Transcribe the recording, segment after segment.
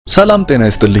ሰላም ጤና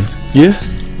ይስጥልኝ ይህ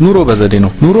ኑሮ በዘዴ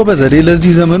ነው ኑሮ በዘዴ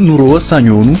ለዚህ ዘመን ኑሮ ወሳኝ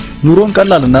የሆኑ ኑሮን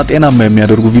ቀላልና ጤናማ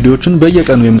የሚያደርጉ ቪዲዮዎችን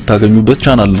በየቀኑ የምታገኙበት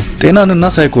ቻናል ነው ጤናንና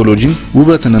ሳይኮሎጂን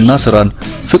ውበትንና ስራን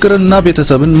ፍቅርንና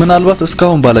ቤተሰብን ምናልባት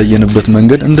እስካሁን ባላየንበት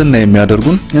መንገድ እንድናይ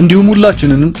የሚያደርጉን እንዲሁም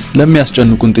ሁላችንንም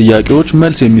ለሚያስጨንቁን ጥያቄዎች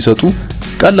መልስ የሚሰጡ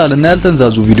ቀላልና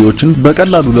ያልተንዛዙ ቪዲዮዎችን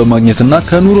በቀላሉ ለማግኘትና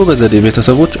ከኑሮ በዘዴ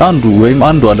ቤተሰቦች አንዱ ወይም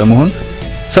አንዷ ለመሆን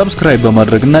ሰብስክራይብ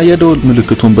በማድረግና የደወል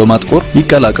ምልክቱን በማጥቆር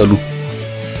ይቀላቀሉ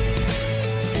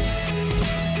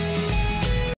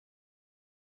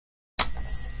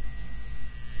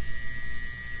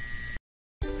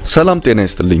ሰላም ጤና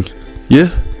ይስጥልኝ ይህ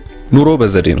ኑሮ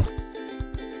በዘዴ ነው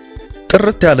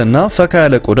ጥርት ያለና ፈካ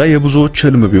ያለ ቆዳ የብዙዎች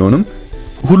ህልም ቢሆንም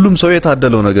ሁሉም ሰው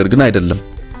የታደለው ነገር ግን አይደለም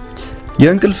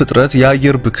የእንቅልፍ ፍጥረት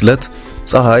የአየር ብክለት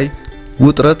ፀሐይ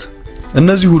ውጥረት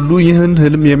እነዚህ ሁሉ ይህን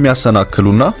ህልም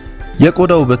የሚያሰናክሉና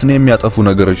የቆዳ ውበትን የሚያጠፉ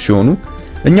ነገሮች ሲሆኑ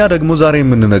እኛ ደግሞ ዛሬ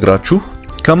የምንነግራችሁ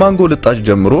ከማንጎ ልጣጭ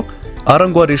ጀምሮ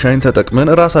አረንጓዴ ሻይን ተጠቅመን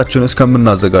ራሳችን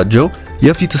እስከምናዘጋጀው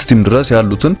የፊት ስቲም ድረስ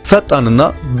ያሉትን ፈጣንና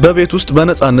በቤት ውስጥ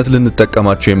በነፃነት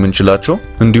ልንጠቀማቸው የምንችላቸው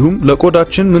እንዲሁም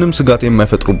ለቆዳችን ምንም ስጋት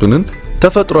የማይፈጥሩብንን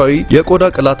ተፈጥሯዊ የቆዳ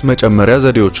ቅላት መጨመሪያ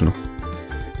ዘዴዎች ነው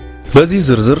በዚህ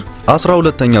ዝርዝር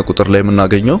 12ኛ ቁጥር ላይ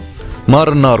የምናገኘው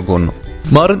ማርና አርጎን ነው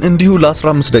ማርን እንዲሁ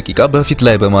ለ15 ደቂቃ በፊት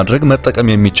ላይ በማድረግ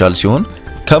መጠቀም የሚቻል ሲሆን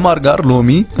ከማር ጋር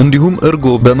ሎሚ እንዲሁም እርጎ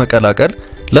በመቀላቀል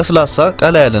ለስላሳ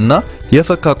ቀላ ያለና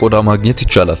የፈካ ቆዳ ማግኘት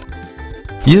ይቻላል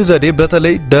ይህ ዘዴ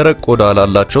በተለይ ደረቅ ቆዳ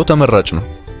ላላቸው ተመራጭ ነው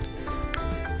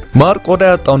ማር ቆዳ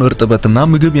ያጣውን እርጥበትና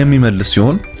ምግብ የሚመልስ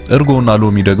ሲሆን እርጎና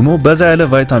ሎሚ ደግሞ በዛ ያለ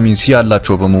ቫይታሚን ሲ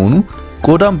ያላቸው በመሆኑ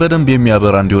ቆዳን በደንብ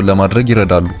የሚያበራ እንዲሆን ለማድረግ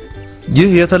ይረዳሉ ይህ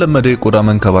የተለመደ የቆዳ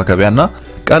መንከባከቢያና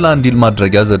ቀላ እንዲል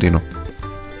ማድረጊያ ዘዴ ነው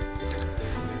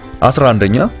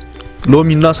 11ኛ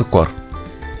ሎሚና ስኳር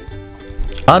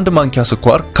አንድ ማንኪያ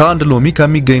ስኳር ከአንድ ሎሚ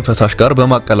ከሚገኝ ፈሳሽ ጋር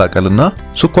በማቀላቀልና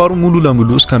ስኳሩ ሙሉ ለሙሉ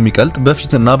እስከሚቀልጥ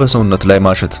በፊትና በሰውነት ላይ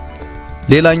ማሸት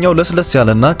ሌላኛው ለስለስ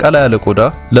ያለና ቀላ ያለ ቆዳ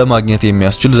ለማግኘት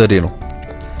የሚያስችል ዘዴ ነው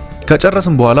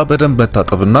ከጨረስን በኋላ በደንብ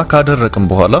መታጠብና ካደረቅን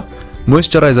በኋላ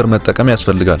ሞይስቸራይዘር መጠቀም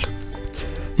ያስፈልጋል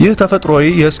ይህ ተፈጥሯዊ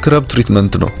የስክረብ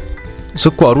ትሪትመንት ነው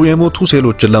ስኳሩ የሞቱ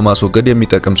ሴሎችን ለማስወገድ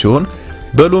የሚጠቅም ሲሆን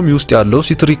በሎሚ ውስጥ ያለው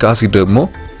ሲትሪክ አሲድ ደግሞ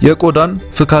የቆዳን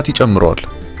ፍካት ይጨምረዋል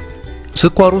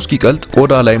ስኳሩ እስኪቀልጥ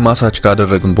ቆዳ ላይ ማሳጅ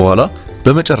ካደረግን በኋላ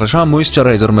በመጨረሻ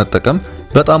ሞይስቸራይዘር መጠቀም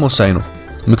በጣም ወሳኝ ነው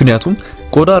ምክንያቱም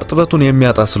ቆዳ እርጥበቱን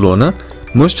የሚያጣ ስለሆነ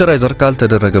ሞይስቸራይዘር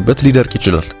ካልተደረገበት ሊደርቅ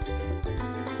ይችላል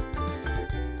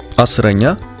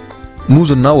 10ኛ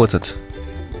ሙዝና ወተት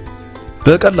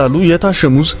በቀላሉ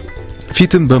የታሸ ሙዝ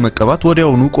ፊትን በመቀባት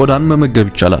ወዲያውኑ ቆዳን መመገብ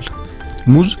ይቻላል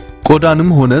ሙዝ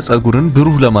ቆዳንም ሆነ ጸጉርን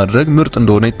ብሩህ ለማድረግ ምርጥ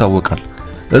እንደሆነ ይታወቃል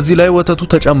እዚህ ላይ ወተቱ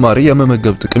ተጨማሪ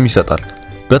የመመገብ ጥቅም ይሰጣል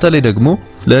በተለይ ደግሞ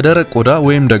ለደረቅ ቆዳ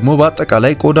ወይም ደግሞ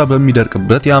በአጠቃላይ ቆዳ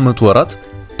በሚደርቅበት የአመቱ ወራት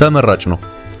ተመራጭ ነው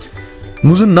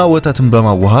ሙዝና ወተትን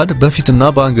በማዋሃድ በፊትና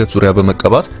በአንገት ዙሪያ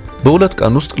በመቀባት በሁለት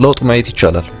ቀን ውስጥ ለውጥ ማየት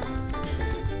ይቻላል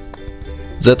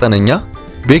 9ኛ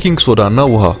ቤኪንግ ሶዳና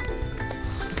ውሃ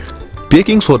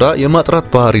ቤኪንግ ሶዳ የማጥራት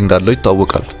ባህሪ እንዳለው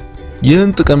ይታወቃል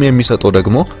ይህን ጥቅም የሚሰጠው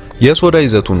ደግሞ የሶዳ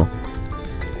ይዘቱ ነው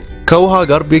ከውሃ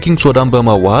ጋር ቤኪንግ ሶዳን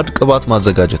በማዋሃድ ቅባት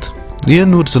ማዘጋጀት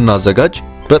ይህን ውህድ ስናዘጋጅ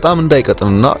በጣም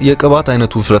እንዳይቀጥንና የቅባት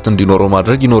አይነት ውፍረት እንዲኖረው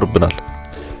ማድረግ ይኖርብናል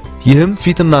ይህም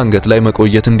ፊትና አንገት ላይ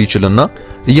መቆየት እንዲችልና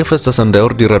እየፈሰሰ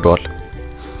እንዳይወርድ ይረዳዋል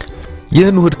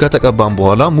ይህን ውህድ ከተቀባን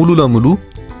በኋላ ሙሉ ለሙሉ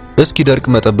እስኪደርቅ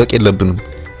መጠበቅ የለብንም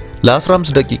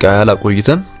ለ15 ደቂቃ ያህል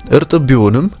አቆይተን እርጥብ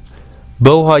ቢሆንም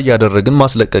በውሃ ያደረግን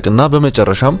ማስለቀቅና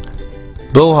በመጨረሻም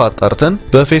በውሃ አጣርተን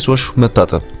በፌስ ዋሽ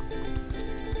መታጠብ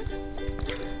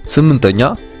 8ኛ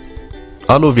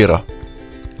አሎቬራ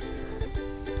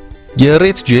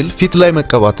የሬት ጄል ፊት ላይ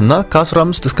መቀባትና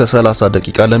ከ15 እስከ 30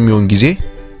 ደቂቃ ለሚሆን ጊዜ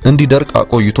እንዲደርቅ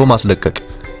አቆይቶ ማስለቀቅ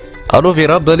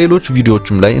አሎቬራ በሌሎች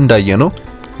ቪዲዮዎችም ላይ እንዳየነው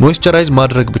ሞይስቸራይዝ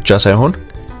ማድረግ ብቻ ሳይሆን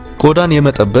ቆዳን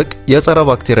የመጠበቅ የጸረ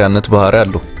ባክቴሪያነት ባህሪ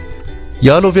አለው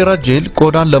የአሎቬራ ጄል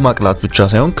ቆዳን ለማቅላት ብቻ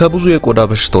ሳይሆን ከብዙ የቆዳ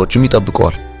በሽታዎችም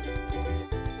ይጠብቀዋል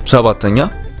 7ኛ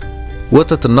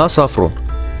ወተትና ሳፍሮን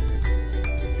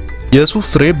የሱፍ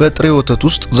ፍሬ በጥሬ ወተት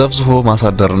ውስጥ ዘፍዝፎ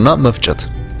ማሳደርና መፍጨት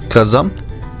ከዛም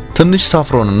ትንሽ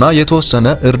ሳፍሮንና የተወሰነ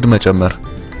እርድ መጨመር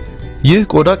ይህ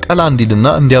ቆዳ ቀላ እንዲልና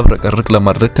እንዲያብረቀርቅ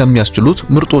ለማድረግ ከሚያስችሉት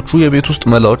ምርጦቹ የቤት ውስጥ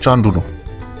መላዎች አንዱ ነው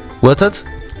ወተት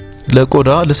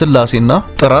ለቆዳ ለስላሴና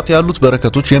ጥራት ያሉት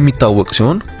በረከቶች የሚታወቅ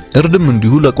ሲሆን እርድም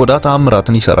እንዲሁ ለቆዳ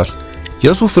ተአምራትን ይሰራል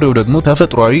የሱፍ ፍሬው ደግሞ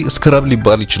ተፈጥሯዊ ስክረብ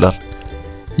ሊባል ይችላል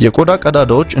የቆዳ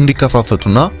ቀዳዳዎች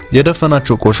እንዲከፋፈቱና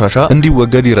የደፈናቸው ቆሻሻ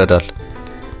እንዲወገድ ይረዳል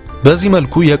በዚህ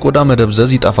መልኩ የቆዳ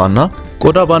መደብዘዝ ይጠፋና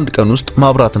ቆዳ በአንድ ቀን ውስጥ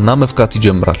ማብራትና መፍካት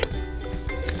ይጀምራል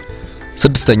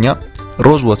 6ኛ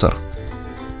ሮዝ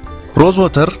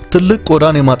ወተር ትልቅ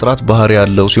ቆዳን የማጥራት ባህሪ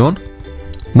ያለው ሲሆን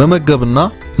መመገብና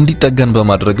እንዲጠገን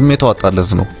በማድረግም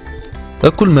የተዋጣለት ነው።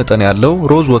 እኩል መጠን ያለው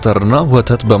ሮዝ ወተርና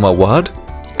ወተት በማዋሃድ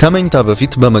ከመኝታ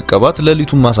በፊት በመቀባት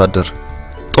ሌሊቱን ማሳደር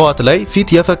ጠዋት ላይ ፊት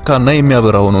የፈካና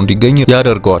የሚያበራ ሆኖ እንዲገኝ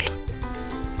ያደርገዋል።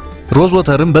 ሮዝ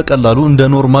ወተርን በቀላሉ እንደ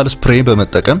ኖርማል ስፕሬይ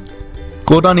በመጠቀም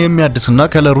ቆዳን የሚያድስና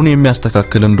ከለሩን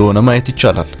የሚያስተካክል እንደሆነ ማየት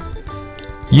ይቻላል።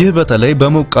 ይህ በተለይ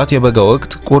በሞቃት የበጋ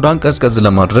ወቅት ቆዳን ቀዝቀዝ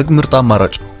ለማድረግ ምርጥ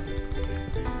አማራጭ ነው።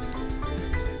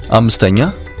 አምስተኛ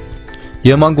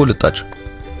የማንጎ ልጣጭ።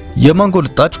 የማንጎ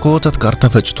ልጣጭ ከወተት ጋር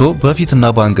ተፈጭቶ በፊትና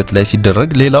በአንገት ላይ ሲደረግ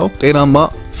ሌላው ጤናማ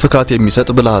ፍካት የሚሰጥ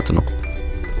ብልሃት ነው።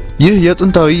 ይህ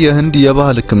የጥንታዊ የህንድ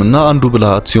የባህል ሕክምና አንዱ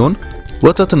ብልሃት ሲሆን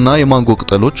ወተትና የማንጎ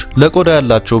ቅጠሎች ለቆዳ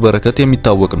ያላቸው በረከት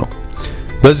የሚታወቅ ነው።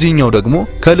 በዚህኛው ደግሞ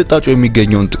ከልጣጩ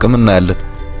የሚገኘውን ጥቅም እናያለን።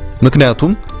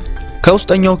 ምክንያቱም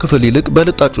ከውስጠኛው ክፍል ይልቅ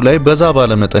በልጣጩ ላይ በዛ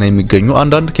ባለ መጠን የሚገኙ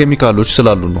አንዳንድ ኬሚካሎች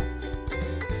ስላሉ ነው።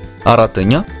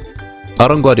 አራተኛ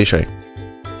አረንጓዴ ሻይ።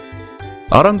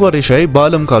 አረንጓዴ ሻይ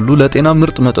በዓለም ካሉ ለጤና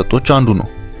ምርጥ መጠጦች አንዱ ነው።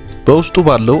 በውስጡ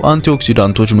ባለው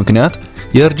አንቲኦክሲዳንቶች ምክንያት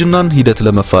የእርጅናን ሂደት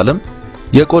ለመፋለም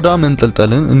የቆዳ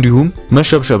መንጠልጠልን እንዲሁም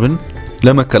መሸብሸብን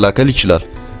ለመከላከል ይችላል።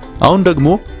 አሁን ደግሞ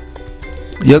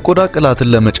የቆዳ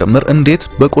ቅላትን ለመጨመር እንዴት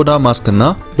በቆዳ ማስክና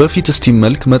በፊት ስቲም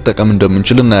መልክ መጠቀም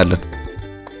እንደምንችል እናያለን።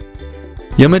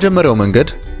 የመጀመሪያው መንገድ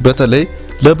በተለይ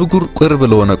ለብጉር ቅርብ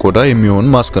ለሆነ ቆዳ የሚሆን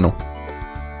ማስክ ነው።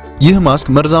 ይህ ማስክ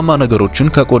መርዛማ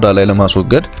ነገሮችን ከቆዳ ላይ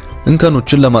ለማስወገድ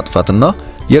እንከኖችን ለማጥፋትና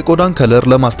የቆዳን ከለር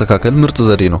ለማስተካከል ምርጥ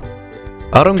ዘዴ ነው።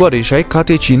 አረንጓዴ ሻይ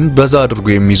ካቴቺን በዛ አድርጎ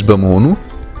የሚይዝ በመሆኑ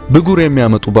ብጉር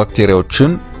የሚያመጡ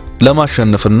ባክቴሪያዎችን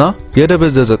ለማሸነፍና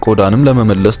የደበዘዘ ቆዳንም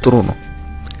ለመመለስ ጥሩ ነው።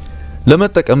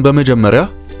 ለመጠቀም በመጀመሪያ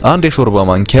አንድ የሾርባ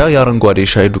ማንኪያ የአረንጓዴ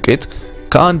ሻይ ዱቄት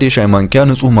ከአንድ የሻይ ማንኪያ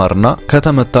ንጹህ ማርና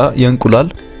ከተመታ የእንቁላል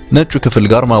ነጩ ክፍል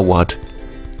ጋር ማዋሃድ።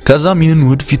 ከዛም ይህን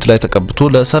ውህድ ፊት ላይ ተቀብቶ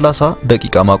ለ30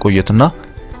 ደቂቃ ማቆየትና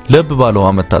ለብ ባለ ውሃ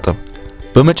መታጠብ።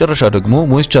 በመጨረሻ ደግሞ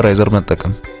ሞይስቸራይዘር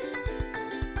መጠቀም።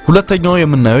 ሁለተኛው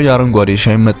የምናየው የአረንጓዴ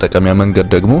ሻይ መጠቀሚያ መንገድ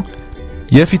ደግሞ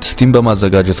የፊት ስቲም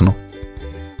በማዘጋጀት ነው።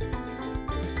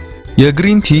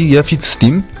 የግሪን ቲ የፊት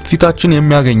ስቲም ፊታችን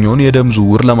የሚያገኘውን የደም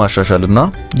ዝውውር ለማሻሻልና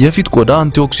የፊት ቆዳ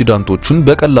አንቲኦክሲዳንቶችን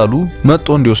በቀላሉ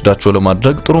መጥቶ እንዲወስዳቸው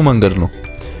ለማድረግ ጥሩ መንገድ ነው።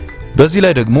 በዚህ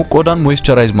ላይ ደግሞ ቆዳን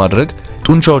ሞይስቸራይዝ ማድረግ፣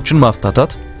 ጡንቻዎችን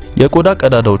ማፍታታት፣ የቆዳ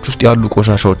ቀዳዳዎች ውስጥ ያሉ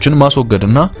ቆሻሻዎችን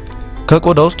ማስወገድና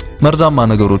ከቆዳ ውስጥ መርዛማ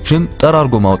ነገሮችን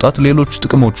ጠራርጎ ማውጣት ሌሎች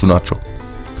ጥቅሞቹ ናቸው።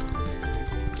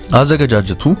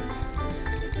 አዘገጃጀቱ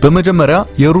በመጀመሪያ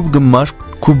የሩብ ግማሽ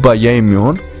ኩባያ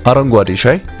የሚሆን አረንጓዴ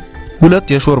ሻይ፣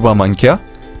 2 የሾርባ ማንኪያ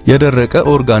የደረቀ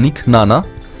ኦርጋኒክ ናና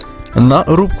እና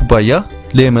ሩብ ኩባያ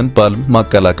ሌመን ባልም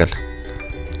ማቀላቀል።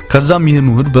 ከዛም ይህን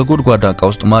ውህድ በጎድጓዳ ዕቃ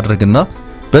ውስጥ ማድረግና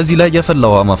በዚህ ላይ የፈላ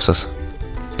ውሃ ማፍሰስ።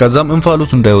 ከዛም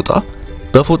እንፋሎቱ እንዳይወጣ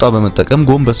በፎጣ በመጠቀም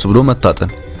ጎንበስ ብሎ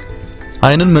መታጠን።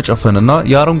 አይንን መጨፈንና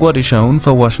የአረንጓዴ ሻዩን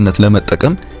ፈዋሽነት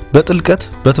ለመጠቀም በጥልቀት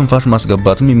በትንፋሽ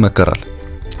ማስገባትም ይመከራል።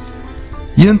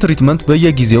 ይህን ትሪትመንት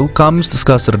በየጊዜው ከ5 እስከ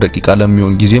 10 ደቂቃ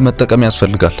ለሚሆን ጊዜ መጠቀም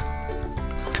ያስፈልጋል።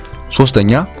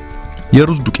 ሶስተኛ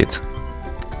የሩዝ ዱቄት።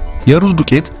 የሩዝ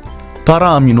ዱቄት ፓራ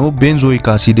አሚኖ ቤንዞይክ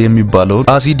አሲድ የሚባለው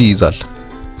አሲድ ይይዛል።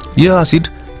 ይህ አሲድ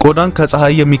ቆዳን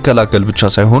ከፀሐይ የሚከላከል ብቻ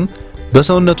ሳይሆን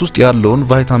በሰውነት ውስጥ ያለውን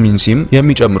ቫይታሚን ሲም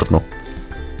የሚጨምር ነው።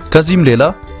 ከዚህም ሌላ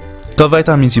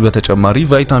ከቫይታሚን ሲ በተጨማሪ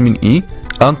ቫይታሚን ኢ፣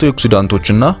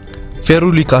 አንቲኦክሲዳንቶችና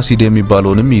ፌሩሊክ አሲድ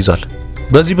የሚባለውንም ይይዛል።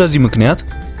 በዚህ ምክንያት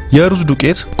የሩዝ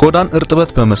ዱቄት ቆዳን እርጥበት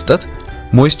በመስጠት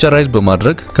ሞይስቸራይዝ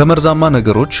በማድረግ ከመርዛማ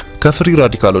ነገሮች ከፍሪ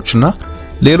ራዲካሎችና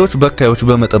ሌሎች በካዮች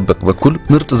በመጠበቅ በኩል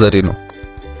ምርጥ ዘዴ ነው።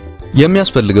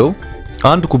 የሚያስፈልገው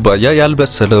 1 ኩባያ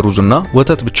ያልበሰለ ሩዝና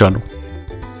ወተት ብቻ ነው።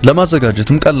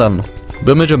 ለማዘጋጀትም ቀላል ነው።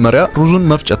 በመጀመሪያ ሩዙን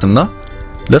መፍጨትና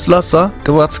ለስላሳ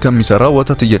ቅባት እስከሚሰራ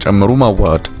ወተት እየጨመሩ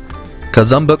ማዋሃድ።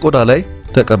 ከዛም በቆዳ ላይ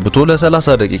ተቀብቶ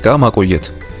ለ30 ደቂቃ ማቆየት።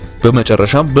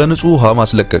 በመጨረሻም በንጹህ ውሃ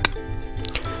ማስለቀቅ።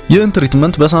 ይህን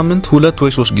ትሪትመንት በሳምንት 2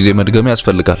 ወይ 3 ጊዜ መድገም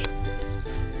ያስፈልጋል።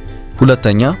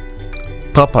 ሁለተኛ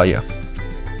ፓፓያ።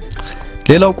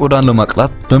 ሌላው ቆዳን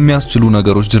ለማቅላት በሚያስችሉ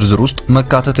ነገሮች ዝርዝር ውስጥ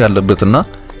መካተት ያለበትና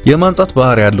የማንጻት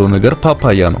ባህሪ ያለው ነገር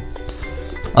ፓፓያ ነው።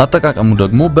 አጠቃቀሙ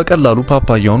ደግሞ በቀላሉ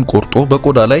ፓፓያውን ቆርጦ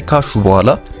በቆዳ ላይ ካሹ በኋላ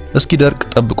እስኪደርቅ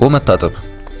ጠብቆ መታጠብ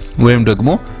ወይም ደግሞ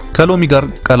ከሎሚ ጋር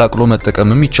ቀላቅሎ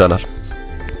መጠቀምም ይቻላል።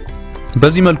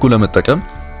 በዚህ መልኩ ለመጠቀም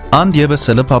አንድ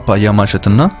የበሰለ ፓፓያ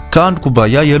ማሸትና ከ1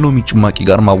 ኩባያ የሎሚ ጭማቂ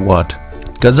ጋር ማዋሃድ።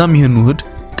 ከዛም ይህን ውህድ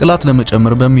ቅላት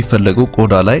ለመጨመር በሚፈለገው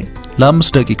ቆዳ ላይ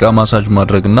ለ5 ደቂቃ ማሳጅ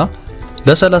ማድረግና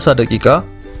ለ30 ደቂቃ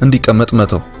እንዲቀመጥ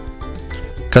መተው።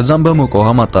 ከዛም በሞቀ ውሃ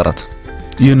ማጣራት።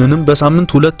 ይህንንም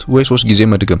በሳምንት 2 ወይ 3 ጊዜ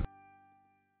መድገም።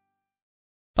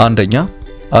 አንደኛ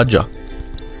አጃ።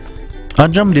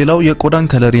 አጃም ሌላው የቆዳን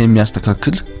ከለር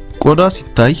የሚያስተካክል ቆዳ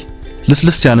ሲታይ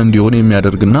ልስልስ ያለ እንዲሆን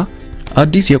የሚያደርግና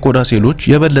አዲስ የቆዳ ሴሎች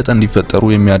የበለጠ እንዲፈጠሩ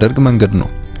የሚያደርግ መንገድ ነው።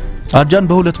 አጃን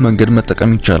በሁለት መንገድ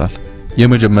መጠቀም ይቻላል።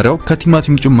 የመጀመሪያው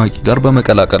ከቲማቲም ጭማቂ ጋር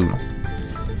በመቀላቀል ነው።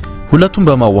 ሁለቱን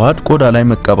በማዋሃድ ቆዳ ላይ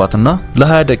መቀባትና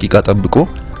ለ20 ደቂቃ ጠብቆ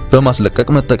በማስለቀቅ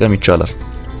መጠቀም ይቻላል።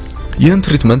 ይህን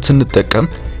ትሪትመንት ስንጠቀም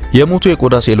የሞቱ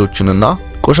የቆዳ ሴሎችንና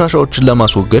ቆሻሻዎችን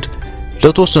ለማስወገድ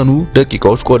ለተወሰኑ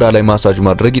ደቂቃዎች ቆዳ ላይ ማሳጅ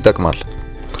ማድረግ ይጠቅማል።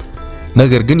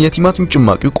 ነገር ግን የቲማቲም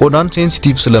ጭማቂው ቆዳን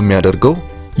ሴንሲቲቭ ስለሚያደርገው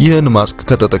ይህን ማስክ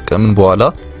ከተጠቀምን በኋላ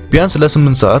ቢያንስ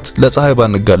ለ8 ሰዓት ለፀሐይ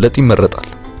ባንጋለጥ ይመረጣል።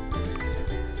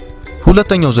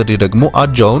 ሁለተኛው ዘዴ ደግሞ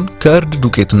አጃውን ከእርድ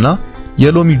ዱቄትና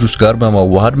የሎሚ ጁስ ጋር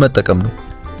በማዋሃድ መጠቀም ነው።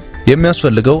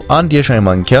 የሚያስፈልገው 1 የሻይ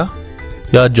ማንኪያ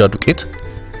የአጃ ዱቄት፣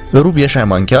 ሩብ የሻይ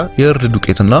ማንኪያ የእርድ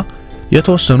ዱቄትና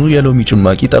የተወሰኑ የሎሚ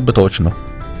ጭማቂ ጠብታዎች ነው።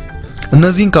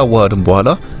 እነዚህን ካዋሃድን በኋላ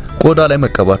ቆዳ ላይ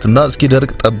መቀባትና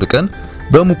እስኪደርቅ ጠብቀን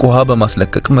በሙቅ ውሃ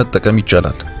በማስለቀቅ መጠቀም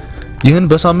ይቻላል። ይህን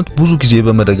በሳምንት ብዙ ጊዜ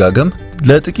በመደጋገም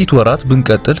ለጥቂት ወራት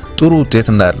ብንቀጥል ጥሩ ውጤት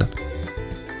እናያለን።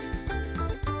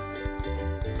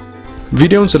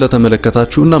 ቪዲዮውን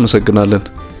ስለተመለከታችሁ እናመሰግናለን።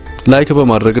 ላይክ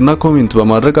በማድረግና ኮሜንት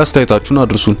በማድረግ አስተያየታችሁን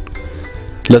አድርሱን።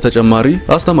 ለተጨማሪ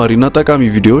አስተማሪና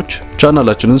ጠቃሚ ቪዲዮዎች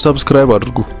ቻናላችንን ሰብስክራይብ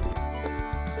አድርጉ።